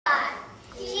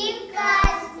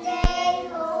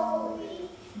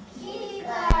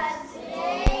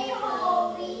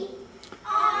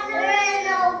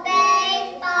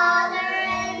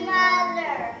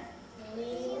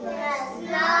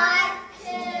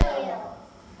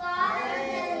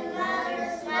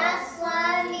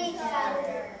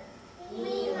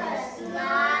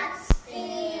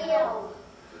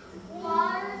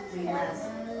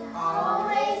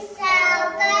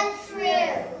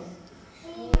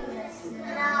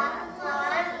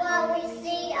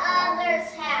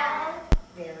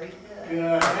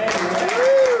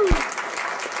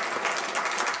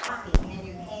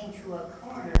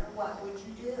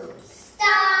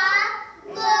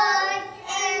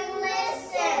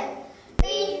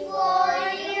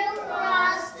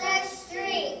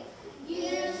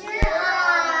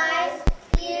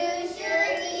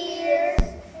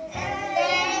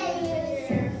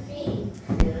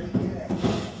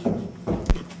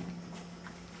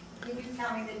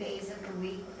showing the days of the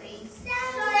week, please?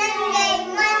 Sunday,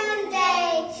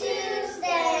 Monday,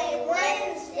 Tuesday,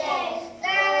 Wednesday,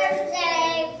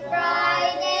 Thursday,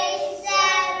 Friday,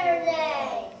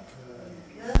 Saturday.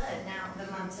 Good. Now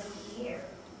the months of the year.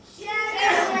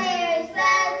 January,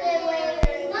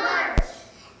 February, March,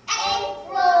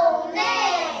 April,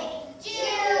 May,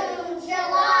 June,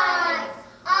 July,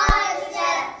 August,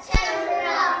 September,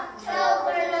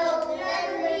 October,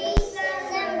 November,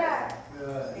 December.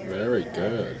 Very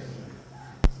good.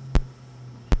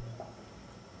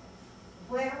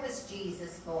 Where was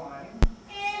Jesus born?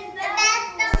 In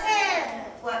Bethlehem.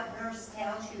 What verse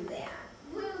tells you that?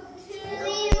 Luke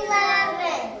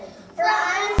 2:11. For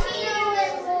unto you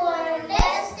is born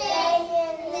this day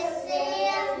in the city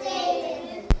of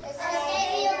David a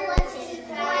Savior, which is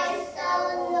Christ the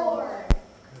Lord.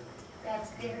 That's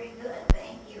very good.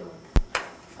 Thank you.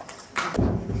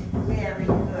 Very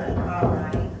good. All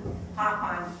right. Hop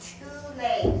on 2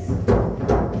 legs.